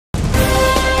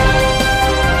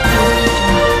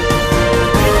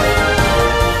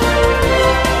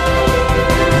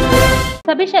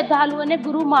सभी श्रद्धालुओं ने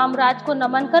गुरु महाराज को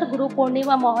नमन कर गुरु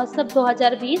पूर्णिमा महोत्सव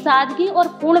 2020 सादगी और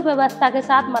पूर्ण व्यवस्था के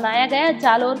साथ मनाया गया।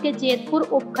 जालोर के जेतपुर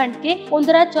उपखंड के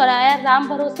उंदरा चौराया राम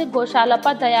भरोसे गौशाला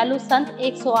पर दयालु संत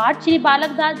 108 श्री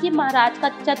बालक दास जी महाराज का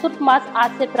चतुर्थ मास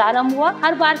आज से प्रारंभ हुआ।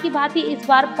 हर बार की भांति इस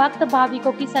बार भक्त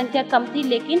भाविकों की संख्या कम थी,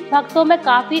 लेकिन भक्तों में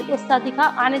काफी उत्साह दिखा।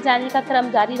 आने जाने का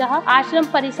क्रम जारी रहा। आश्रम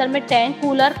परिसर में टेंट,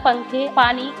 कूलर, पंखे,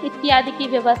 पानी इत्यादि की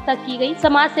व्यवस्था की गई।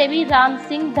 समाज सेवी राम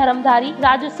सिंह धर्मधारी,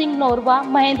 राजू सिंह नोरवा,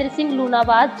 महेंद्र सिंह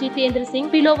लूनावास, जितेंद्र सिंह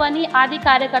पिलोवनी आदि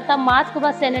कार्यकर्ता मास्क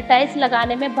व सैनिटाइज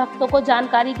लगाने में भक्तों को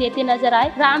जानकारी देते नजर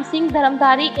आए। राम सिंह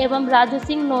धर्मधारी एवं राजू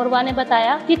सिंह नोरवा ने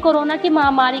बताया कि कोरोना की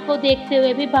महामारी को देखते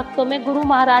हुए भी भक्तों में गुरु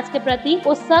महाराज के प्रति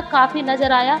उत्साह काफी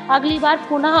नजर आया। अगली बार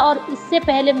पुनः और इससे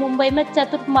पहले मुंबई में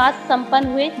चतुर्थ मास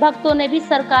संपन्न हुए। भक्तों ने भी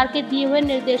सरकार के दिए हुए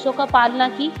निर्देशों का पालना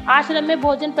की। आश्रम में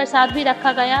भोजन प्रसाद भी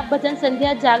रखा गया। भजन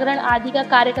संध्या, जागरण आदि का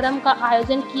कार्यक्रम का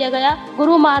आयोजन किया गया।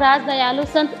 गुरु महाराज दयालु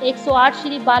संत 108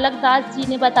 श्री बालक दास जी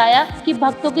ने बताया कि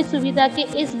भक्तों की सुविधा के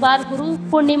इस बार गुरु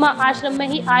पूर्णिमा आश्रम में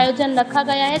ही आयोजन रखा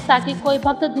गया है, ताकि कोई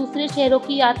भक्त दूसरे शहरों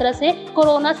की यात्रा से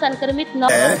कोरोना संक्रमित न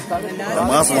हो।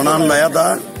 मास मनान लाया था,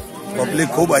 पब्लिक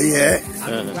खूब आई है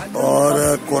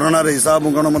और कोरोना के हिसाब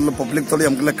मतलब पब्लिक थोड़ी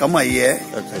हमके कम आई है।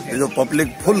 जो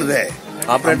पब्लिक फुल रहे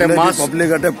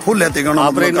पब्लिक अटे फुल है।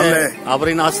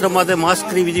 आश्रम में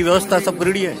मास्क की व्यवस्था सब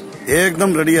रेडी है,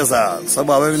 एकदम रेडी है सर।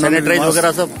 सब आवे सैनिटाइज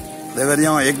वगैरह सब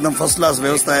एकदम फर्स्ट क्लास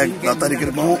व्यवस्था है। दाता की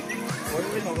कृपा हूँ।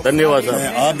 धन्यवाद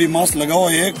सर। आप भी मास्क लगाओ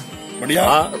एक बढ़िया।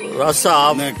 आप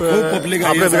पब्लिक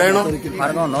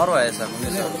नौरवा है सर।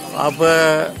 आप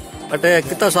अटे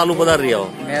कितना सालों पधार रही हो?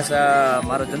 मैं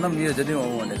हमारा जन्म भी जदयू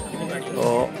तो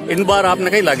इन बार आपने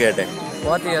कहीं लागे अटे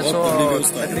बहुत ही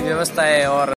अच्छी व्यवस्था है और